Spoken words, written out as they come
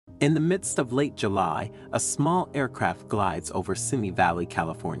In the midst of late July, a small aircraft glides over Simi Valley,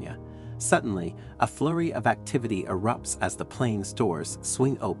 California. Suddenly, a flurry of activity erupts as the plane's doors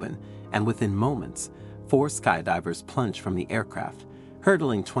swing open, and within moments, 4 skydivers plunge from the aircraft,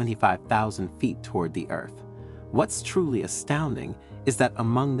 hurtling 25,000 feet toward the earth. What's truly astounding is that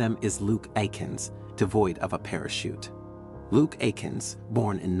among them is Luke Akins, devoid of a parachute. Luke Akins,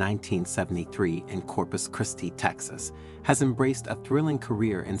 born in 1973 in Corpus Christi, Texas, has embraced a thrilling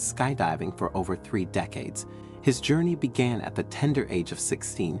career in skydiving for over 3 decades. His journey began at the tender age of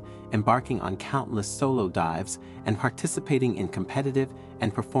 16, embarking on countless solo dives and participating in competitive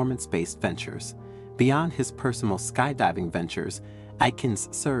and performance-based ventures. Beyond his personal skydiving ventures, Akins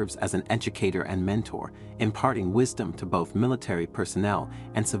serves as an educator and mentor, imparting wisdom to both military personnel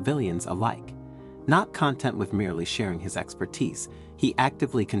and civilians alike. Not content with merely sharing his expertise, he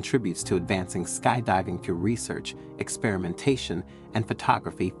actively contributes to advancing skydiving through research, experimentation, and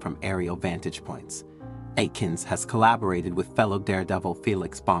photography from aerial vantage points. Akins has collaborated with fellow daredevil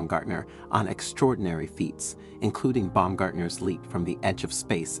Felix Baumgartner on extraordinary feats, including Baumgartner's leap from the edge of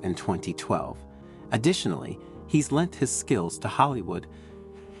space in 2012. Additionally, he's lent his skills to Hollywood,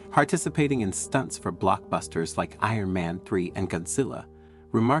 participating in stunts for blockbusters like Iron Man 3 and Godzilla.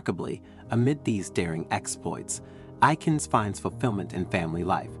 Remarkably, amid these daring exploits, Akins finds fulfillment in family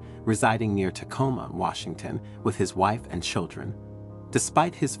life, residing near Tacoma, Washington, with his wife and children.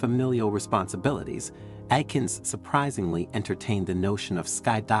 Despite his familial responsibilities, Akins surprisingly entertained the notion of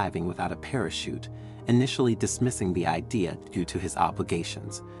skydiving without a parachute, initially dismissing the idea due to his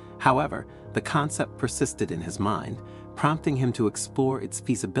obligations. However, the concept persisted in his mind, prompting him to explore its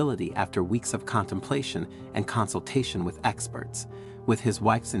feasibility after weeks of contemplation and consultation with experts. With his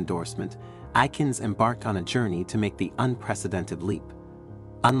wife's endorsement, Akins embarked on a journey to make the unprecedented leap.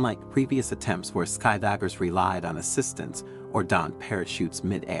 Unlike previous attempts where skydivers relied on assistance or donned parachutes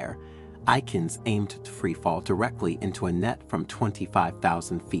mid-air, Akins aimed to freefall directly into a net from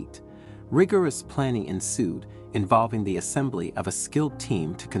 25,000 feet. Rigorous planning ensued, involving the assembly of a skilled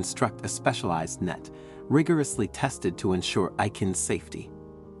team to construct a specialized net, rigorously tested to ensure Akins' safety.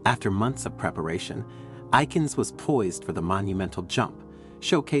 After months of preparation, Akins was poised for the monumental jump,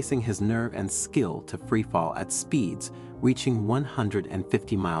 showcasing his nerve and skill to freefall at speeds reaching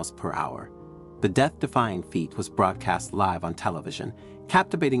 150 miles per hour. The death-defying feat was broadcast live on television,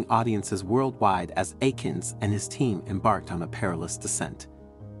 captivating audiences worldwide as Akins and his team embarked on a perilous descent.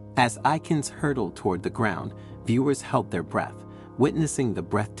 As Akins hurtled toward the ground, viewers held their breath, witnessing the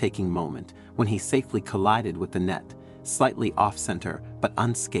breathtaking moment when he safely collided with the net, slightly off-center but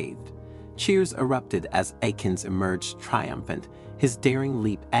unscathed. Cheers erupted as Akins emerged triumphant, his daring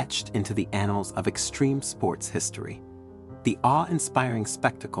leap etched into the annals of extreme sports history. The awe-inspiring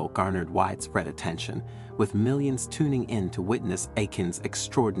spectacle garnered widespread attention, with millions tuning in to witness Akins'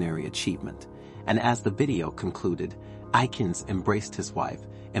 extraordinary achievement. And as the video concluded, Akins embraced his wife,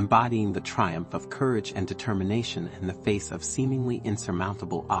 embodying the triumph of courage and determination in the face of seemingly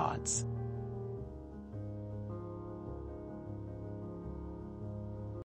insurmountable odds.